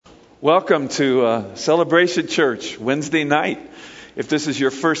Welcome to Celebration Church, Wednesday night. If this is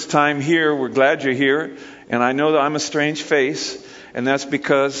your first time here, we're glad you're here. And I know that I'm a strange face, and that's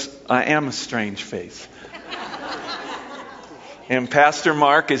because I am a strange face. And Pastor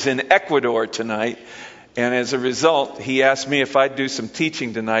Mark is in Ecuador tonight. And as a result, he asked me if I'd do some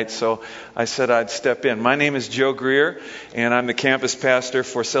teaching tonight, so I said I'd step in. My name is Joe Greer, and I'm the campus pastor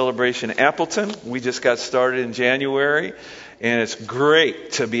for Celebration Appleton. We just got started in January, and it's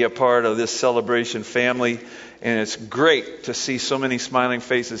great to be a part of this celebration family, and it's great to see so many smiling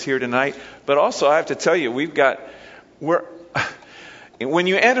faces here tonight. But also, I have to tell you, when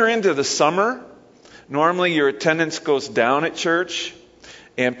you enter into the summer, normally your attendance goes down at church.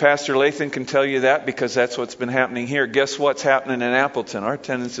 And Pastor Lathan can tell you that because that's what's been happening here. Guess what's happening in Appleton? Our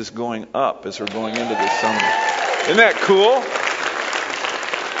attendance is going up as we're going into this summer. Isn't that cool?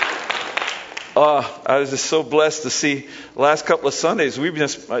 I was just so blessed to see the last couple of Sundays.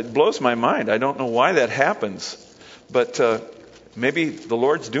 It blows my mind. I don't know why that happens. But maybe the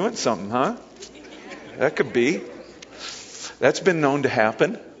Lord's doing something, huh? That could be. That's been known to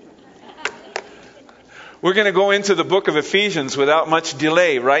happen. We're going to go into the book of Ephesians without much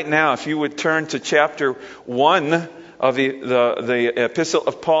delay right now. If you would turn to chapter 1 of the epistle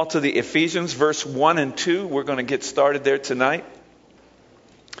of Paul to the Ephesians, verse 1 and 2. We're going to get started there tonight.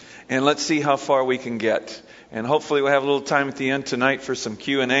 And let's see how far we can get. And hopefully we'll have a little time at the end tonight for some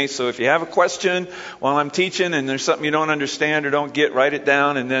Q&A. So if you have a question while I'm teaching and there's something you don't understand or don't get, write it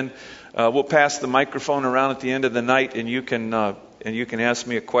down. And then we'll pass the microphone around at the end of the night and you can ask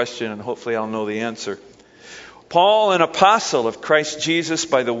me a question and hopefully I'll know the answer. Paul, an apostle of Christ Jesus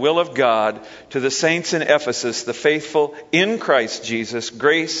by the will of God, to the saints in Ephesus, the faithful in Christ Jesus,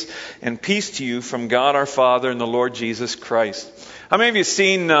 grace and peace to you from God our Father and the Lord Jesus Christ. How many of you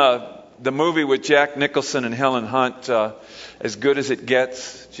seen the movie with Jack Nicholson and Helen Hunt, As Good as It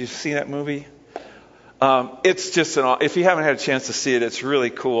Gets? Did you see that movie? It's just if you haven't had a chance to see it, it's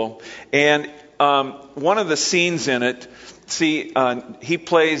really cool. And one of the scenes in it, he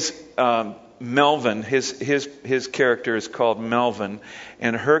plays Melvin. His character is called Melvin,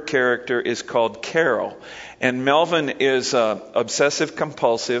 and her character is called Carol. And Melvin is obsessive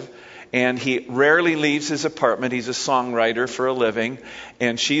compulsive, and he rarely leaves his apartment. He's a songwriter for a living,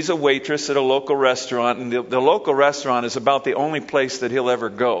 and she's a waitress at a local restaurant. And the local restaurant is about the only place that he'll ever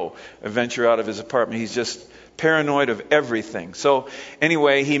go, venture out of his apartment. He's just paranoid of everything. So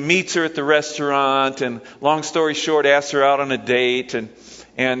anyway, he meets her at the restaurant, and long story short, asks her out on a date, and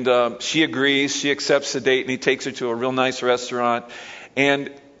she agrees, she accepts the date, and he takes her to a real nice restaurant. And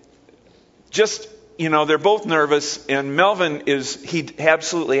just, they're both nervous, and Melvin he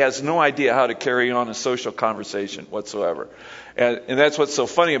absolutely has no idea how to carry on a social conversation whatsoever. And that's what's so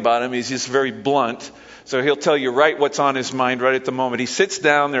funny about him. He's just very blunt. So he'll tell you right what's on his mind right at the moment. He sits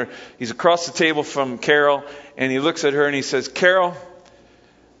down there, he's across the table from Carol, and he looks at her and he says, "Carol,"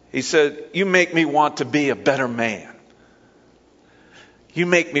 he said, "you make me want to be a better man. You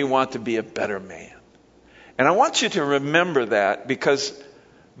make me want to be a better man." And I want you to remember that because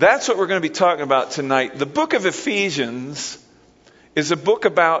that's what we're going to be talking about tonight. The book of Ephesians is a book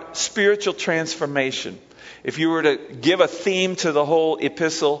about spiritual transformation. If you were to give a theme to the whole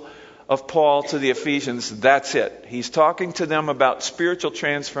epistle of Paul to the Ephesians, that's it. He's talking to them about spiritual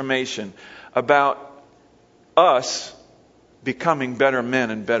transformation, about us becoming better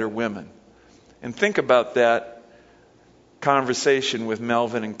men and better women. And think about that conversation with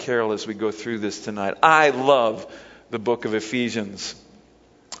Melvin and Carol as we go through this tonight. I love the book of Ephesians.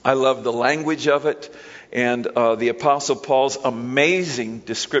 I love the language of it and the Apostle Paul's amazing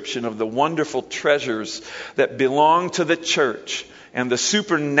description of the wonderful treasures that belong to the church and the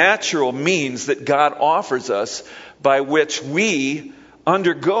supernatural means that God offers us by which we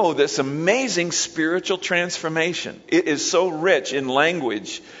undergo this amazing spiritual transformation. It is so rich in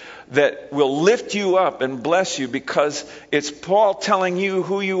language that will lift you up and bless you because it's Paul telling you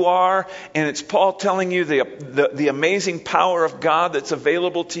who you are, and it's Paul telling you the amazing power of God that's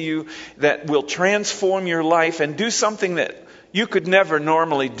available to you that will transform your life and do something that you could never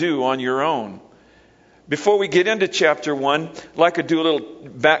normally do on your own. Before we get into chapter 1, I'd like to do a little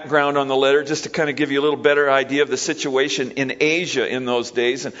background on the letter just to kind of give you a little better idea of the situation in Asia in those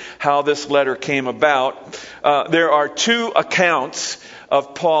days and how this letter came about. There are two accounts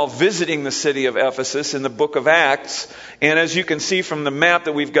of Paul visiting the city of Ephesus in the book of Acts. And as you can see from the map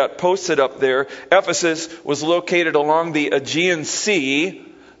that we've got posted up there, Ephesus was located along the Aegean Sea,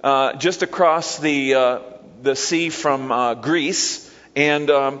 just across the sea from Greece. And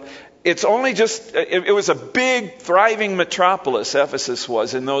it's only just, it was a big, thriving metropolis, Ephesus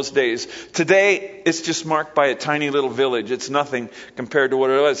was in those days. Today, it's just marked by a tiny little village. It's nothing compared to what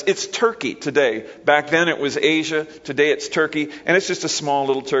it was. It's Turkey today. Back then, it was Asia. Today, it's Turkey. And it's just a small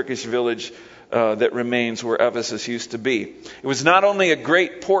little Turkish village that remains where Ephesus used to be. It was not only a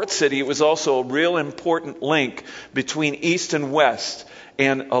great port city, it was also a real important link between East and West.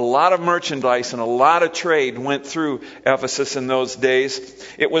 And a lot of merchandise and a lot of trade went through Ephesus in those days.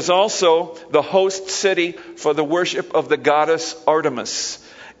 It was also the host city for the worship of the goddess Artemis.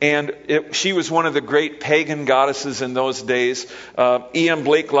 And she was one of the great pagan goddesses in those days. E.M.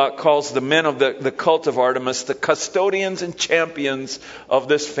 Blakelock calls the men of the cult of Artemis the custodians and champions of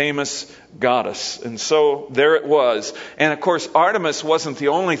this famous goddess. And so there it was. And of course, Artemis wasn't the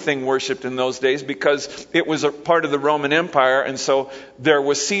only thing worshipped in those days, because it was a part of the Roman Empire. And so there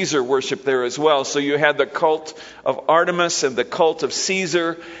was Caesar worship there as well. So you had the cult of Artemis and the cult of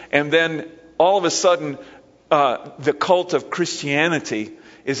Caesar. And then all of a sudden, the cult of Christianity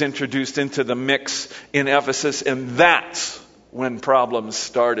is introduced into the mix in Ephesus, and that's when problems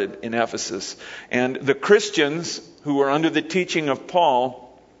started in Ephesus. And the Christians who were under the teaching of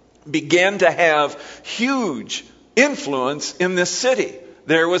Paul began to have huge influence in this city.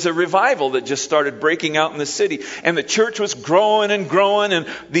 There was a revival that just started breaking out in the city, and the church was growing and growing, and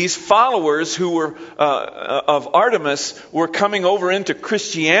these followers who were of Artemis were coming over into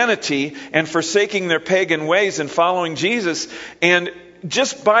Christianity and forsaking their pagan ways and following Jesus. And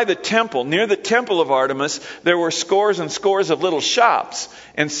just by the temple, near the temple of Artemis, there were scores and scores of little shops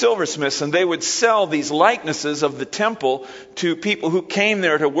and silversmiths, and they would sell these likenesses of the temple to people who came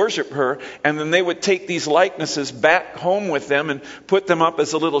there to worship her, and then they would take these likenesses back home with them and put them up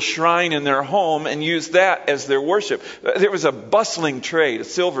as a little shrine in their home and use that as their worship. There was a bustling trade, a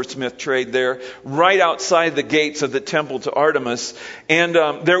silversmith trade there, right outside the gates of the temple to Artemis, and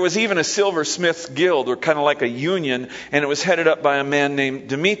there was even a silversmiths guild, or kind of like a union, and it was headed up by a man named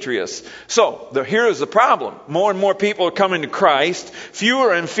Demetrius. So, here's the problem. More and more people are coming to Christ.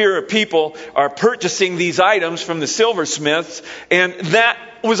 Fewer and fewer people are purchasing these items from the silversmiths, and that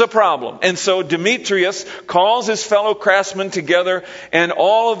was a problem. And so Demetrius calls his fellow craftsmen together and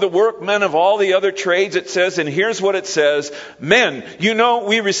all of the workmen of all the other trades, it says, and here's what it says: men, you know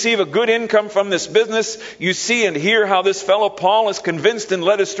we receive a good income from this business. You see and hear how this fellow Paul has convinced and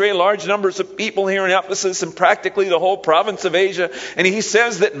led astray large numbers of people here in Ephesus and practically the whole province of Asia. And he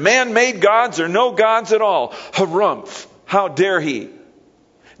says that man-made gods are no gods at all. Harumph! How dare he?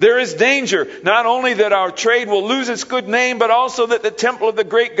 There is danger, not only that our trade will lose its good name, but also that the temple of the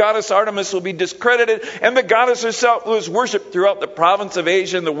great goddess Artemis will be discredited, and the goddess herself, who is worshipped throughout the province of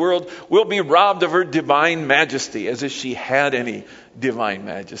Asia and the world, will be robbed of her divine majesty, as if she had any divine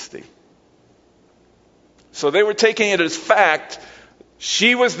majesty. So they were taking it as fact.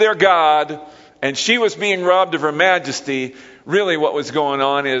 She was their god, and she was being robbed of her majesty. Really what was going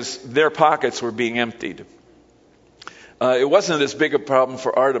on is their pockets were being emptied. It wasn't as big a problem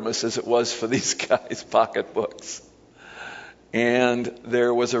for Artemis as it was for these guys' pocketbooks. And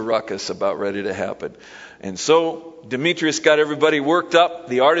there was a ruckus about ready to happen. And so Demetrius got everybody worked up,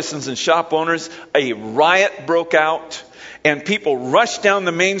 the artisans and shop owners. A riot broke out, and people rushed down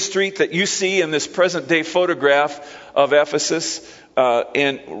the main street that you see in this present day photograph of Ephesus.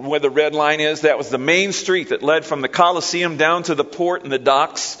 And where the red line is, that was the main street that led from the Colosseum down to the port and the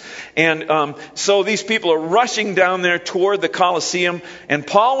docks. And so these people are rushing down there toward the Colosseum. And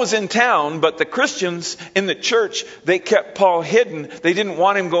Paul was in town, but the Christians in the church, they kept Paul hidden. They didn't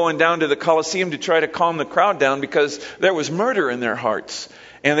want him going down to the Colosseum to try to calm the crowd down, because there was murder in their hearts.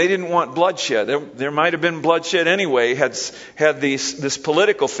 And they didn't want bloodshed. There might have been bloodshed anyway had this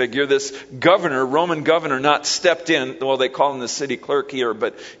political figure, this governor, Roman governor, not stepped in. Well, they call him the city clerk here,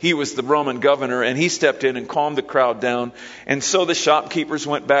 but he was the Roman governor, and he stepped in and calmed the crowd down. And so the shopkeepers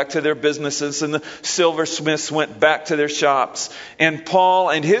went back to their businesses, and the silversmiths went back to their shops. And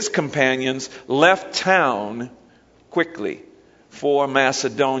Paul and his companions left town quickly for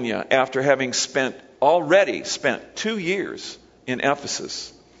Macedonia after having already spent 2 years in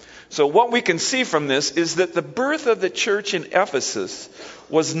Ephesus. So what we can see from this is that the birth of the church in Ephesus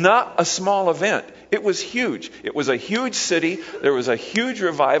was not a small event. It was huge. It was a huge city. There was a huge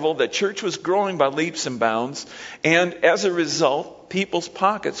revival. The church was growing by leaps and bounds. And as a result, people's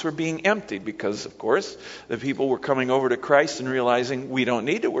pockets were being emptied because, of course, the people were coming over to Christ and realizing we don't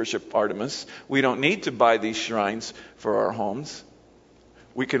need to worship Artemis. We don't need to buy these shrines for our homes.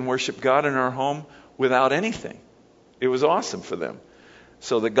 We can worship God in our home without anything. It was awesome for them.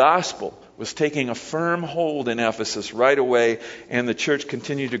 So the gospel was taking a firm hold in Ephesus right away, and the church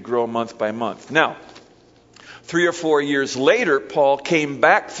continued to grow month by month. Now, 3 or 4 years later, Paul came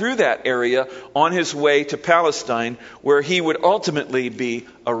back through that area on his way to Palestine, where he would ultimately be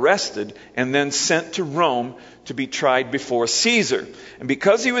arrested and then sent to Rome to be tried before Caesar. And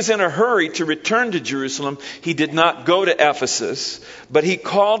because he was in a hurry to return to Jerusalem, he did not go to Ephesus, but he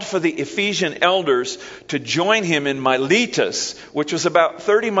called for the Ephesian elders to join him in Miletus, which was about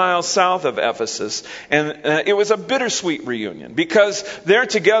 30 miles south of Ephesus. And it was a bittersweet reunion because they're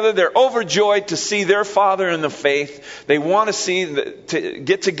together, they're overjoyed to see their father in the faith. They want to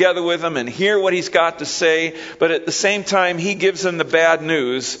get together with him and hear what he's got to say, but at the same time, he gives them the bad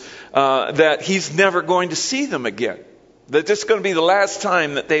news that he's never going to see them again. That this is going to be the last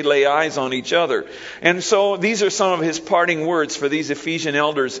time that they lay eyes on each other. And so these are some of his parting words for these Ephesian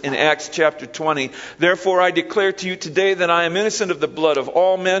elders in Acts chapter 20. Therefore I declare to you today that I am innocent of the blood of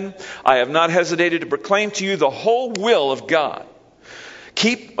all men. I have not hesitated to proclaim to you the whole will of God.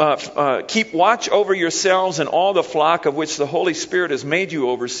 Keep watch over yourselves and all the flock of which the Holy Spirit has made you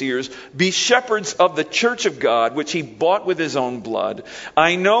overseers. Be shepherds of the church of God, which he bought with his own blood.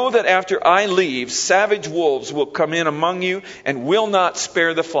 I know that after I leave, savage wolves will come in among you and will not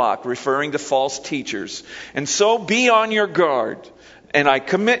spare the flock, referring to false teachers. And so be on your guard. And I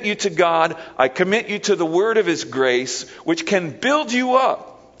commit you to God. I commit you to the word of his grace, which can build you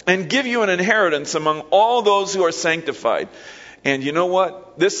up and give you an inheritance among all those who are sanctified. And you know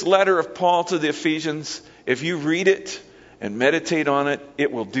what? This letter of Paul to the Ephesians, if you read it and meditate on it,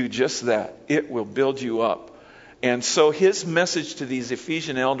 it will do just that. It will build you up. And so his message to these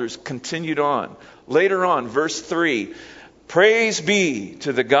Ephesian elders continued on. Later on, verse 3, praise be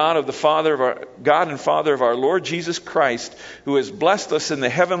to the God and Father of our Lord Jesus Christ, who has blessed us in the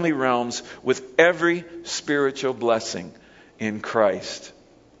heavenly realms with every spiritual blessing in Christ.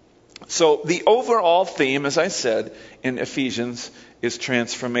 So the overall theme, as I said, in Ephesians is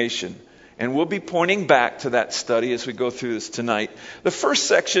transformation. And we'll be pointing back to that study as we go through this tonight. The first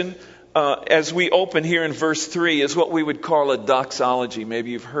section, as we open here in verse 3, is what we would call a doxology.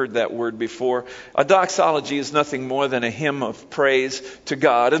 Maybe you've heard that word before. A doxology is nothing more than a hymn of praise to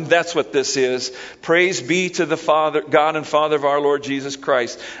God. And that's what this is. Praise be to the God and Father of our Lord Jesus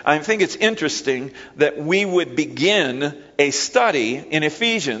Christ. I think it's interesting that we would begin a study in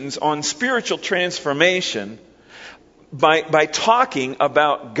Ephesians on spiritual transformation by talking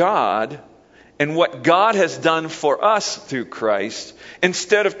about God and what God has done for us through Christ,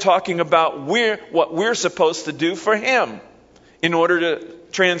 instead of talking about what we're supposed to do for him in order to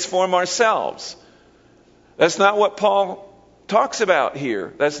transform ourselves. That's not what Paul talks about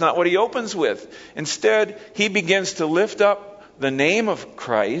here. That's not what he opens with. Instead, he begins to lift up the name of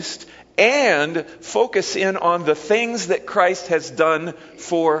Christ and focus in on the things that Christ has done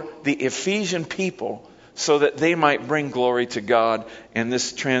for the Ephesian people, so that they might bring glory to God and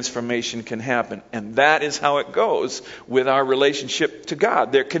this transformation can happen. And that is how it goes with our relationship to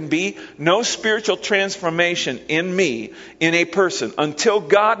God. There can be no spiritual transformation in me, in a person, until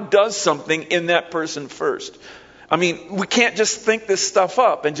God does something in that person first. I mean, we can't just think this stuff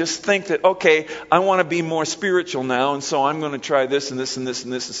up and just think that, okay, I want to be more spiritual now, and so I'm going to try this and this and this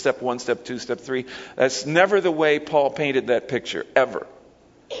and this, and step 1, step 2, step 3. That's never the way Paul painted that picture, ever.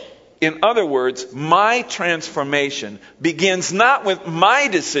 In other words, my transformation begins not with my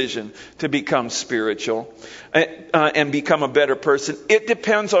decision to become spiritual and become a better person. It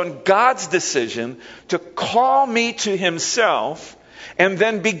depends on God's decision to call me to himself and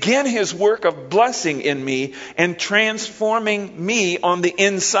then begin his work of blessing in me and transforming me on the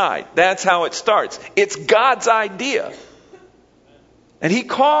inside. That's how it starts. It's God's idea. And he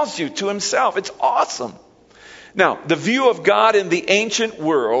calls you to himself. It's awesome. Now, the view of God in the ancient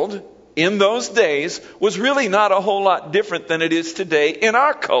world in those days was really not a whole lot different than it is today in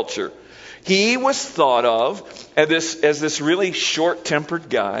our culture. He was thought of as this really short-tempered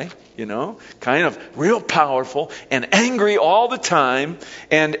guy, kind of real powerful and angry all the time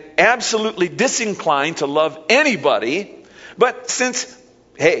and absolutely disinclined to love anybody. But since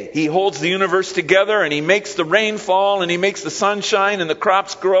he holds the universe together and he makes the rain fall and he makes the sun shine and the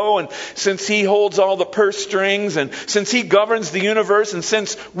crops grow, and since he holds all the purse strings and since he governs the universe, and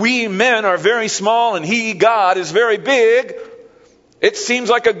since we men are very small and he, God, is very big, it seems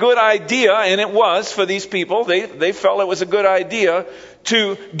like a good idea, and it was for these people. They felt it was a good idea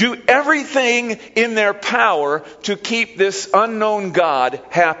to do everything in their power to keep this unknown God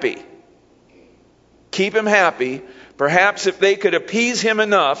happy. Keep him happy. Perhaps if they could appease him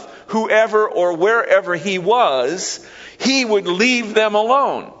enough, whoever or wherever he was, he would leave them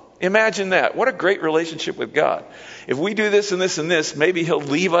alone. Imagine that. What a great relationship with God. If we do this and this and this, maybe he'll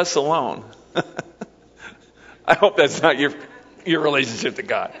leave us alone. I hope that's not your relationship to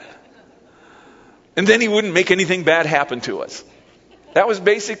God. And then he wouldn't make anything bad happen to us. That was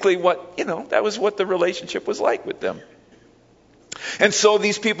basically what the relationship was like with them. And so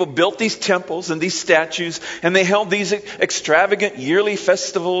these people built these temples and these statues, and they held these extravagant yearly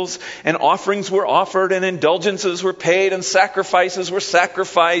festivals, and offerings were offered, and indulgences were paid, and sacrifices were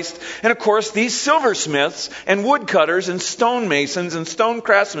sacrificed. And of course, these silversmiths and woodcutters and stonemasons and stone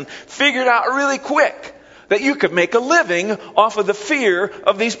craftsmen figured out really quick that you could make a living off of the fear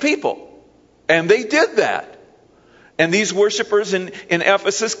of these people. And they did that. And these worshipers in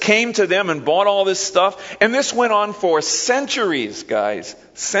Ephesus came to them and bought all this stuff. And this went on for centuries, guys.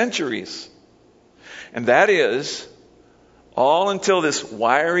 Centuries. And that is all until this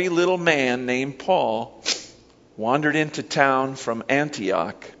wiry little man named Paul wandered into town from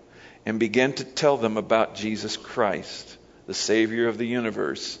Antioch and began to tell them about Jesus Christ, the Savior of the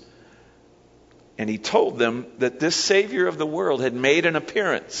universe. And he told them that this Savior of the world had made an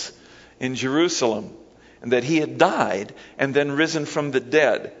appearance in Jerusalem, and that he had died and then risen from the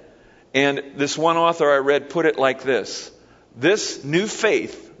dead. And this one author I read put it like this: this new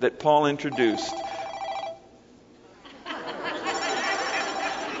faith that Paul introduced.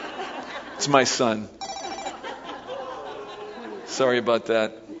 It's my son. Sorry about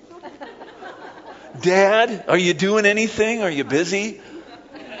that. Dad, are you doing anything? Are you busy?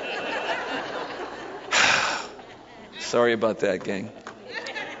 Sorry about that, gang.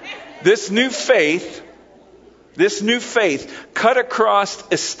 This new faith cut across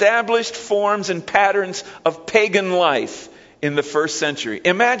established forms and patterns of pagan life in the first century.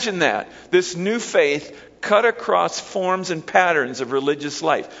 Imagine that. This new faith cut across forms and patterns of religious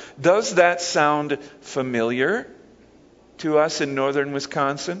life. Does that sound familiar to us in northern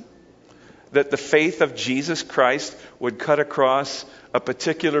Wisconsin? That the faith of Jesus Christ would cut across a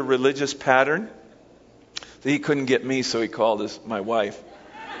particular religious pattern? He couldn't get me, so he called my wife.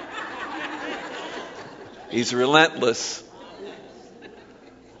 He's relentless.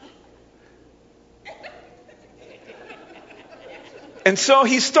 And so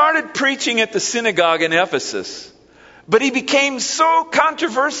he started preaching at the synagogue in Ephesus. But he became so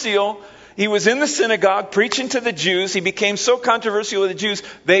controversial. He was in the synagogue preaching to the Jews. He became so controversial with the Jews,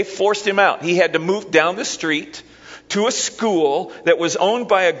 they forced him out. He had to move down the street to a school that was owned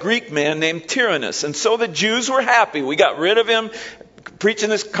by a Greek man named Tyrannus. And so the Jews were happy. We got rid of him, preaching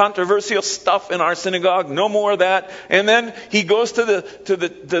this controversial stuff in our synagogue. No more of that. And then he goes to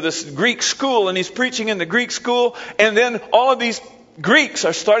this Greek school, and he's preaching in the Greek school. And then all of these Greeks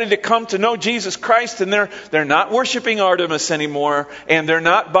are starting to come to know Jesus Christ, and they're not worshiping Artemis anymore, and they're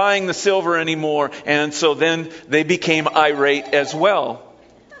not buying the silver anymore. And so then they became irate as well.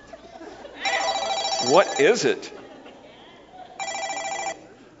 What is it?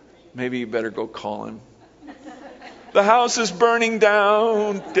 Maybe you better go call him. The house is burning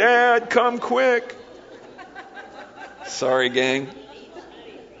down. Dad, come quick. Sorry, gang.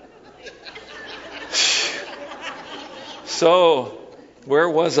 So, where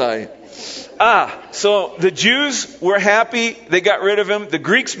was I? So the Jews were happy. They got rid of him. The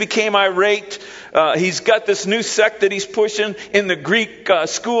Greeks became irate. He's got this new sect that he's pushing in the Greek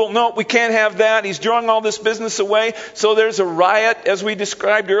school. No, we can't have that. He's drawing all this business away. So there's a riot, as we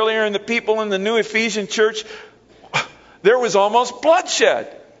described earlier, and the people in the new Ephesian church, there was almost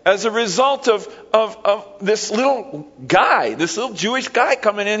bloodshed as a result of this little guy, this little Jewish guy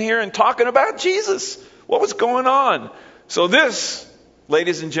coming in here and talking about Jesus. What was going on? So this,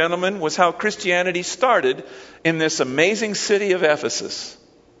 ladies and gentlemen, was how Christianity started in this amazing city of Ephesus.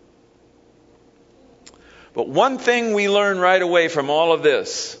 But one thing we learn right away from all of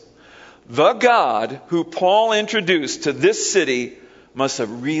this: the God who Paul introduced to this city must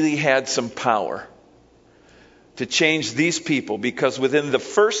have really had some power to change these people, because within the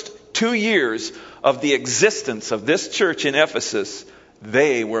first 2 years of the existence of this church in Ephesus,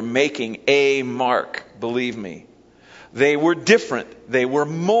 they were making a mark, believe me. They were different. They were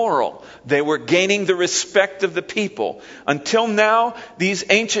moral. They were gaining the respect of the people. Until now, these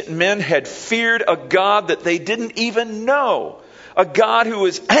ancient men had feared a God that they didn't even know. A God who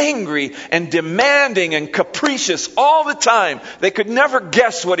was angry and demanding and capricious all the time. They could never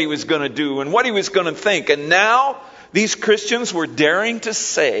guess what he was going to do and what he was going to think. And now, these Christians were daring to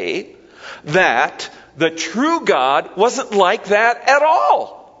say that the true God wasn't like that at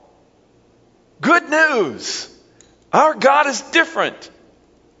all. Good news. Our God is different.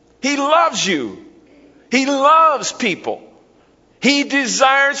 He loves you. He loves people. He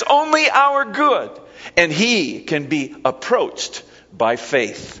desires only our good. And he can be approached by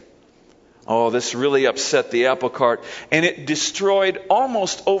faith. Oh, this really upset the apple cart, and it destroyed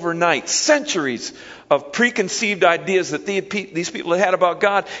almost overnight centuries of preconceived ideas that these people had about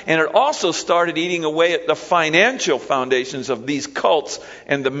God, and it also started eating away at the financial foundations of these cults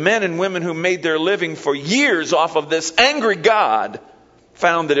and the men and women who made their living for years off of this angry God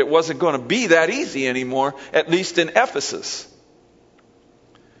found that it wasn't going to be that easy anymore, at least in Ephesus.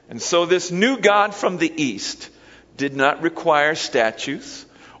 And so this new God from the East did not require statues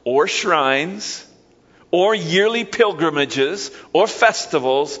or shrines, or yearly pilgrimages, or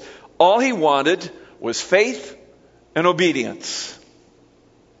festivals. All he wanted was faith and obedience.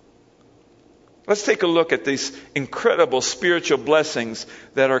 Let's take a look at these incredible spiritual blessings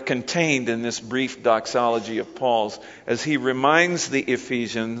that are contained in this brief doxology of Paul's as he reminds the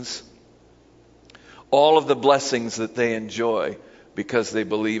Ephesians all of the blessings that they enjoy because they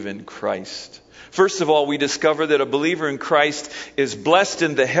believe in Christ. First of all, we discover that a believer in Christ is blessed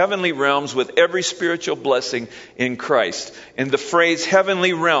in the heavenly realms with every spiritual blessing in Christ. And the phrase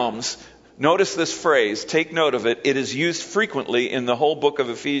heavenly realms, notice this phrase, take note of it. It is used frequently in the whole book of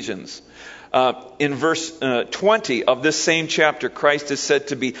Ephesians. In verse 20 of this same chapter, Christ is said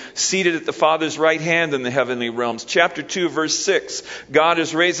to be seated at the Father's right hand in the heavenly realms. Chapter 2, verse 6, God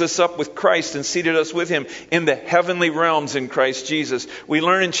has raised us up with Christ and seated us with Him in the heavenly realms in Christ Jesus. We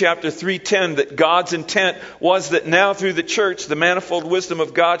learn in chapter 3:10 that God's intent was that now through the church, the manifold wisdom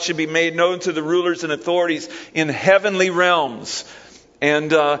of God should be made known to the rulers and authorities in heavenly realms.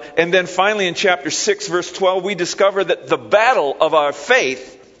 And then finally in chapter 6, verse 12, we discover that the battle of our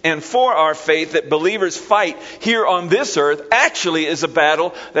faith and for our faith that believers fight here on this earth actually is a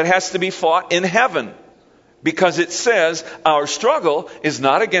battle that has to be fought in heaven. Because it says our struggle is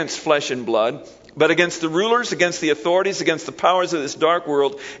not against flesh and blood, but against the rulers, against the authorities, against the powers of this dark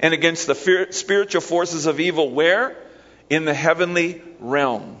world, and against the spiritual forces of evil. Where? In the heavenly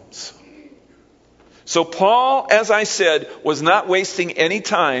realms. So Paul, as I said, was not wasting any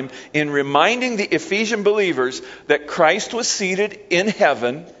time in reminding the Ephesian believers that Christ was seated in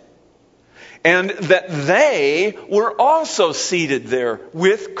heaven and that they were also seated there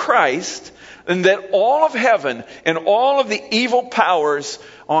with Christ, and that all of heaven and all of the evil powers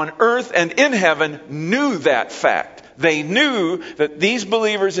on earth and in heaven knew that fact. They knew that these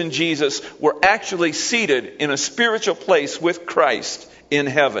believers in Jesus were actually seated in a spiritual place with Christ in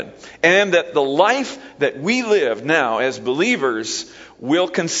heaven. And that the life that we live now as believers will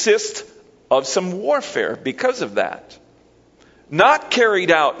consist of some warfare because of that. Not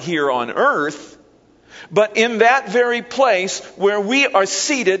carried out here on earth, but in that very place where we are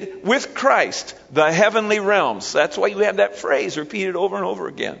seated with Christ, the heavenly realms. That's why you have that phrase repeated over and over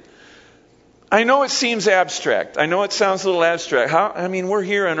again. I know it seems abstract. I know it sounds a little abstract. We're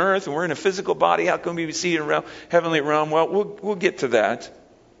here on earth and we're in a physical body. How can we be seated in a heavenly realm? Well, we'll get to that.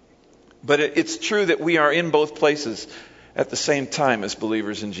 But it's true that we are in both places at the same time as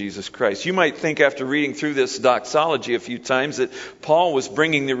believers in Jesus Christ. You might think after reading through this doxology a few times that Paul was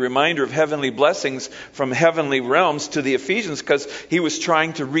bringing the reminder of heavenly blessings from heavenly realms to the Ephesians because he was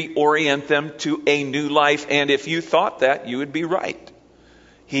trying to reorient them to a new life. And if you thought that, you would be right.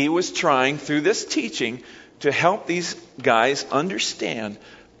 He was trying through this teaching to help these guys understand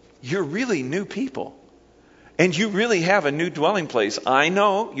you're really new people. And you really have a new dwelling place. I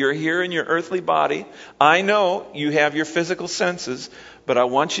know you're here in your earthly body. I know you have your physical senses. But I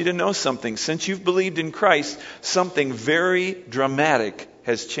want you to know something. Since you've believed in Christ, something very dramatic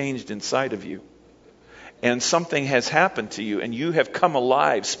has changed inside of you. And something has happened to you. And you have come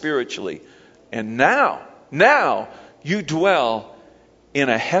alive spiritually. And now you dwell in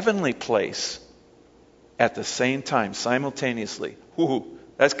a heavenly place at the same time, simultaneously. Woo,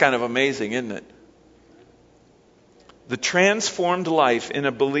 that's kind of amazing, isn't it? The transformed life in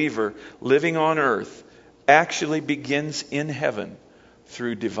a believer living on earth actually begins in heaven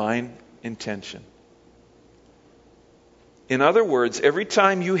through divine intention. In other words, every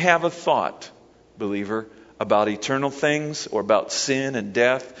time you have a thought, believer, about eternal things or about sin and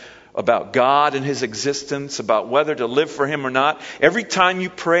death, about God and His existence, about whether to live for Him or not. Every time you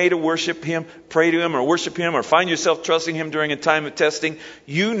pray to worship Him, pray to Him or worship Him or find yourself trusting Him during a time of testing,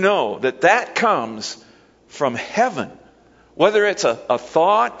 you know that comes from heaven. Whether it's a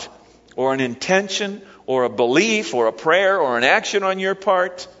thought or an intention or a belief or a prayer or an action on your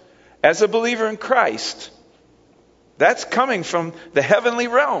part, as a believer in Christ, that's coming from the heavenly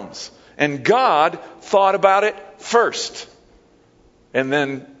realms. And God thought about it first. And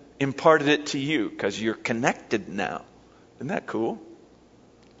then imparted it to you because you're connected now. Isn't that cool?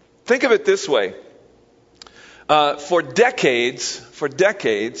 Think of it this way. For decades,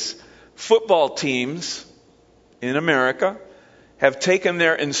 football teams in America have taken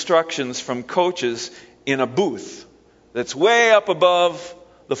their instructions from coaches in a booth that's way up above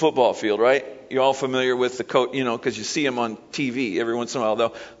the football field, right? You're all familiar with the coach, because you see them on TV every once in a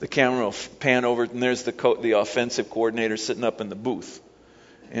while. The camera will pan over, and there's the offensive coordinator sitting up in the booth.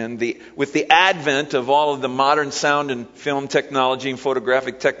 And with the advent of all of the modern sound and film technology and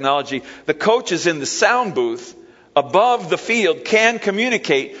photographic technology, the coaches in the sound booth above the field can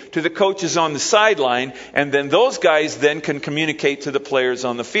communicate to the coaches on the sideline, and then those guys then can communicate to the players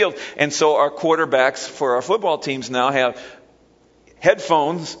on the field. And so our quarterbacks for our football teams now have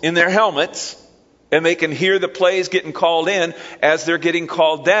headphones in their helmets, and they can hear the plays getting called in as they're getting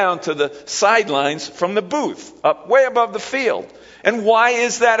called down to the sidelines from the booth, up way above the field. And why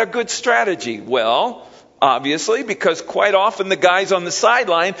is that a good strategy? Well, obviously, because quite often the guys on the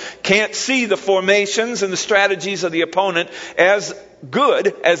sideline can't see the formations and the strategies of the opponent as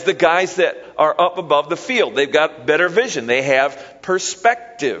good as the guys that are up above the field. They've got better vision. They have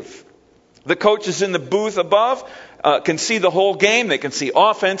perspective. The coaches in the booth above can see the whole game. They can see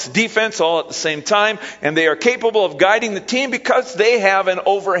offense, defense, all at the same time. And they are capable of guiding the team because they have an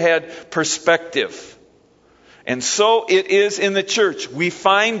overhead perspective. And so it is in the church. We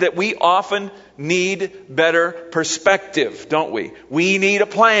find that we often need better perspective, don't we? We need a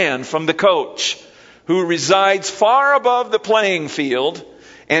plan from the coach who resides far above the playing field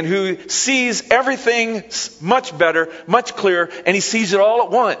and who sees everything much better, much clearer, and he sees it all at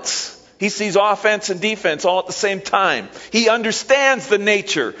once. He sees offense and defense all at the same time. He understands the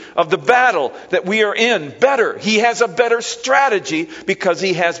nature of the battle that we are in better. He has a better strategy because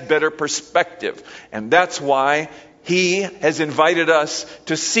he has better perspective. And that's why he has invited us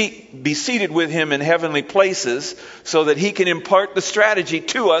to be seated with him in heavenly places so that he can impart the strategy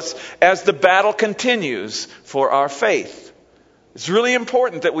to us as the battle continues for our faith. It's really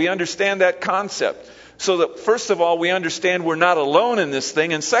important that we understand that concept. So that first of all, we understand we're not alone in this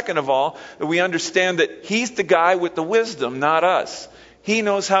thing. And second of all, that we understand that he's the guy with the wisdom, not us. He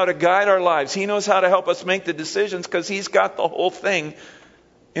knows how to guide our lives. He knows how to help us make the decisions because he's got the whole thing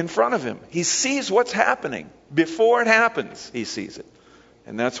in front of him. He sees what's happening. Before it happens, he sees it.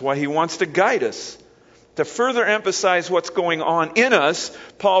 And that's why he wants to guide us. To further emphasize what's going on in us,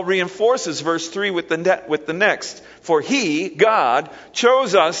 Paul reinforces verse 3 with the next. For he, God,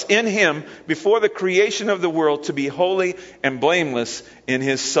 chose us in him before the creation of the world to be holy and blameless in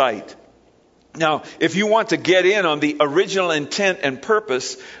his sight. Now, if you want to get in on the original intent and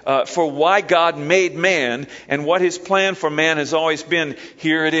purpose for why God made man and what his plan for man has always been,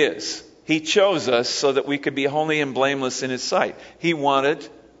 here it is. He chose us so that we could be holy and blameless in his sight. He wanted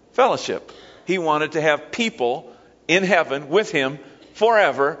fellowship. He wanted to have people in heaven with him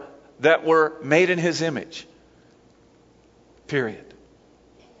forever that were made in his image. Period.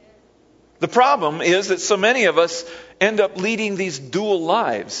 The problem is that so many of us end up leading these dual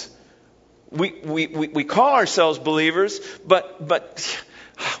lives. We call ourselves believers, but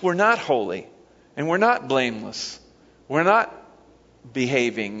we're not holy and we're not blameless. We're not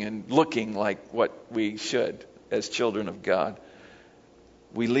behaving and looking like what we should as children of God.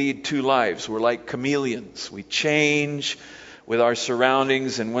 We lead two lives. We're like chameleons. We change with our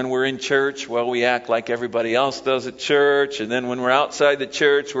surroundings, and when we're in church, well, we act like everybody else does at church, and then when we're outside the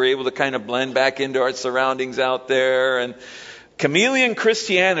church, we're able to kind of blend back into our surroundings out there. And chameleon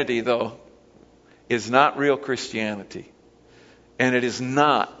Christianity, though, is not real Christianity. And it is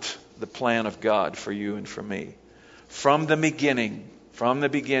not the plan of God for you and for me. From the beginning,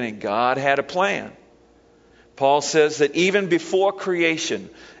 God had a plan. Paul says that even before creation,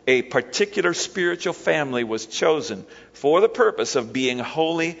 a particular spiritual family was chosen for the purpose of being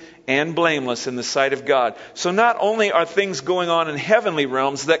holy and blameless in the sight of God. So not only are things going on in heavenly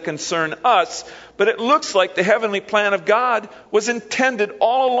realms that concern us, but it looks like the heavenly plan of God was intended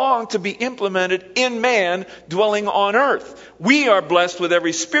all along to be implemented in man dwelling on earth. We are blessed with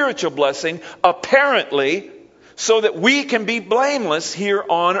every spiritual blessing, apparently, so that we can be blameless here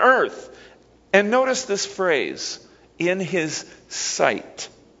on earth. And notice this phrase, in his sight.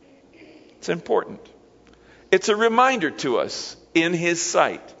 It's important. It's a reminder to us, in his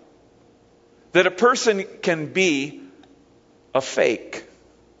sight, that a person can be a fake.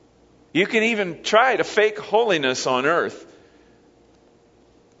 You can even try to fake holiness on earth.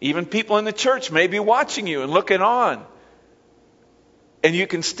 Even people in the church may be watching you and looking on. And you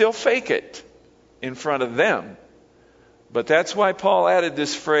can still fake it in front of them. But that's why Paul added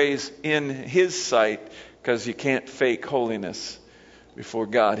this phrase, in his sight, because you can't fake holiness before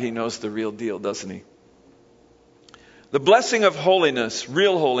God. He knows the real deal, doesn't he? The blessing of holiness,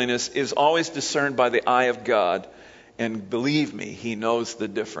 real holiness, is always discerned by the eye of God. And believe me, he knows the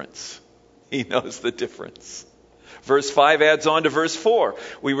difference. He knows the difference. Verse 5 adds on to verse 4.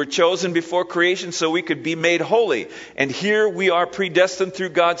 We were chosen before creation so we could be made holy. And here we are predestined through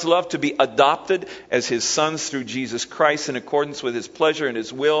God's love to be adopted as His sons through Jesus Christ in accordance with His pleasure and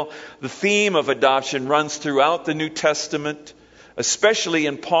His will. The theme of adoption runs throughout the New Testament, especially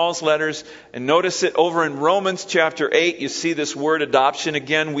in Paul's letters. And notice it over in Romans chapter 8. You see this word adoption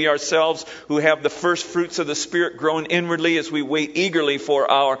again. We ourselves who have the first fruits of the Spirit grown inwardly as we wait eagerly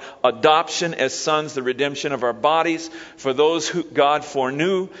for our adoption as sons, the redemption of our bodies. For those who God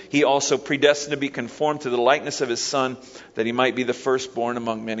foreknew, He also predestined to be conformed to the likeness of His Son, that He might be the firstborn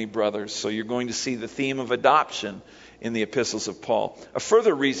among many brothers. So you're going to see the theme of adoption in the epistles of Paul. A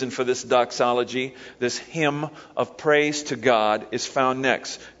further reason for this doxology, this hymn of praise to God, is found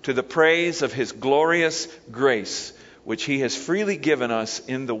next. To the praise of His glorious grace, which He has freely given us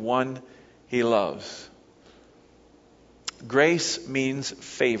in the one He loves. Grace means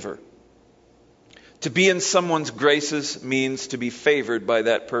favor. To be in someone's graces means to be favored by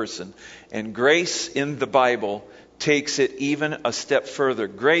that person. And grace in the Bible takes it even a step further.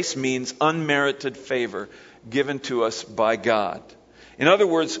 Grace means unmerited favor given to us by God. In other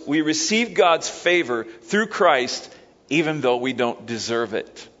words, we receive God's favor through Christ even though we don't deserve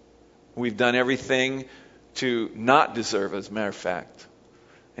it. We've done everything to not deserve it, as a matter of fact.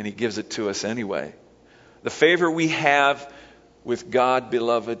 And He gives it to us anyway. The favor we have with God,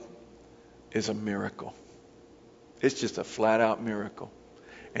 beloved, is a miracle. It's just a flat out miracle.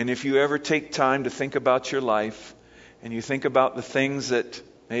 And if you ever take time to think about your life and you think about the things that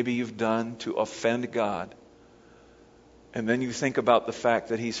maybe you've done to offend God, and then you think about the fact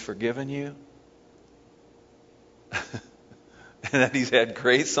that He's forgiven you and that He's had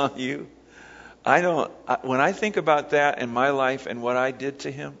grace on you. When I think about that in my life and what I did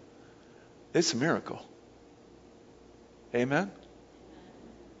to Him, it's a miracle. Amen?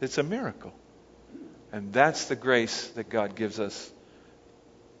 It's a miracle. And that's the grace that God gives us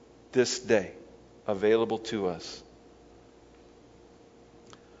this day, available to us.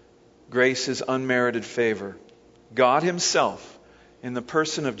 Grace is unmerited favor. God Himself, in the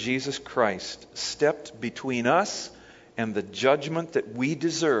person of Jesus Christ, stepped between us and the judgment that we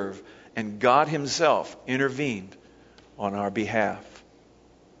deserve, and God Himself intervened on our behalf.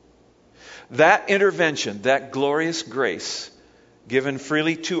 That intervention, that glorious grace given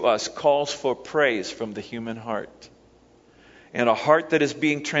freely to us, calls for praise from the human heart. And a heart that is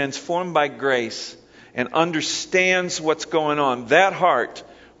being transformed by grace and understands what's going on, that heart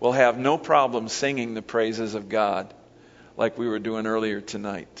will have no problem singing the praises of God like we were doing earlier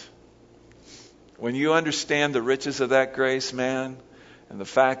tonight. When you understand the riches of that grace, man, and the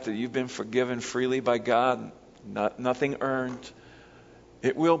fact that you've been forgiven freely by God, nothing earned,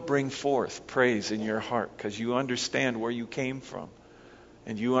 it will bring forth praise in your heart because you understand where you came from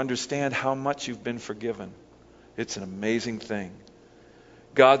and you understand how much you've been forgiven. It's an amazing thing.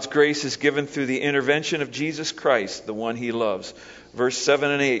 God's grace is given through the intervention of Jesus Christ, the one He loves. Verse 7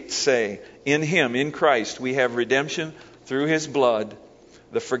 and 8 say, in Him, in Christ, we have redemption through His blood,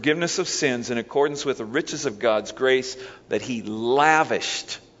 the forgiveness of sins in accordance with the riches of God's grace that He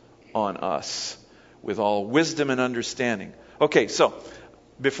lavished on us with all wisdom and understanding. Okay, so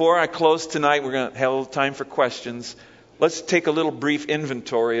before I close tonight, we're going to have a little time for questions. Let's take a little brief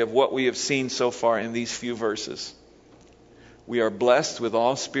inventory of what we have seen so far in these few verses. We are blessed with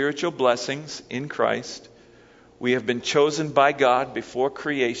all spiritual blessings in Christ. We have been chosen by God before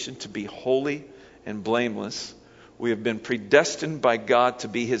creation to be holy and blameless. We have been predestined by God to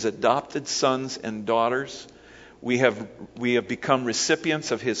be His adopted sons and daughters. We have become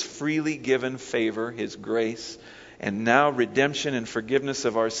recipients of His freely given favor, His grace, and now redemption and forgiveness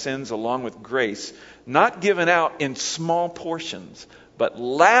of our sins along with grace, not given out in small portions, but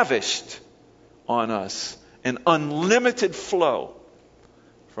lavished on us, an unlimited flow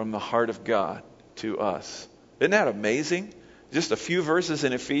from the heart of God to us. Isn't that amazing? Just a few verses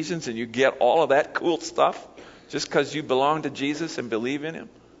in Ephesians and you get all of that cool stuff just because you belong to Jesus and believe in Him.